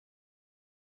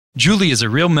Julie is a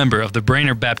real member of the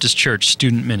Brainerd Baptist Church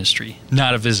student ministry,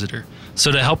 not a visitor. So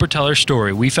to help her tell her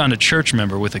story, we found a church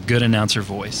member with a good announcer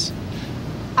voice.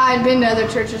 I'd been to other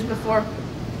churches before,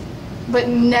 but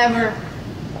never,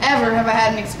 ever have I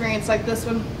had an experience like this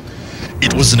one.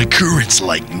 It was an occurrence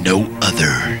like no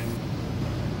other.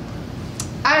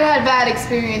 I'd had bad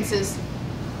experiences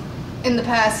in the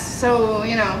past, so,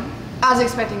 I was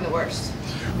expecting the worst.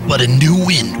 But a new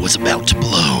wind was about to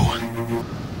blow.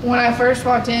 When I first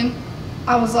walked in,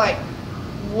 I was like,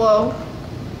 whoa.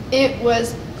 It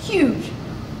was huge.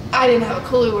 I didn't have a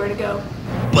clue where to go.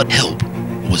 But help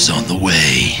was on the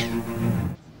way.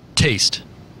 Taste.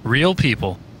 Real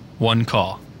people. One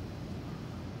call.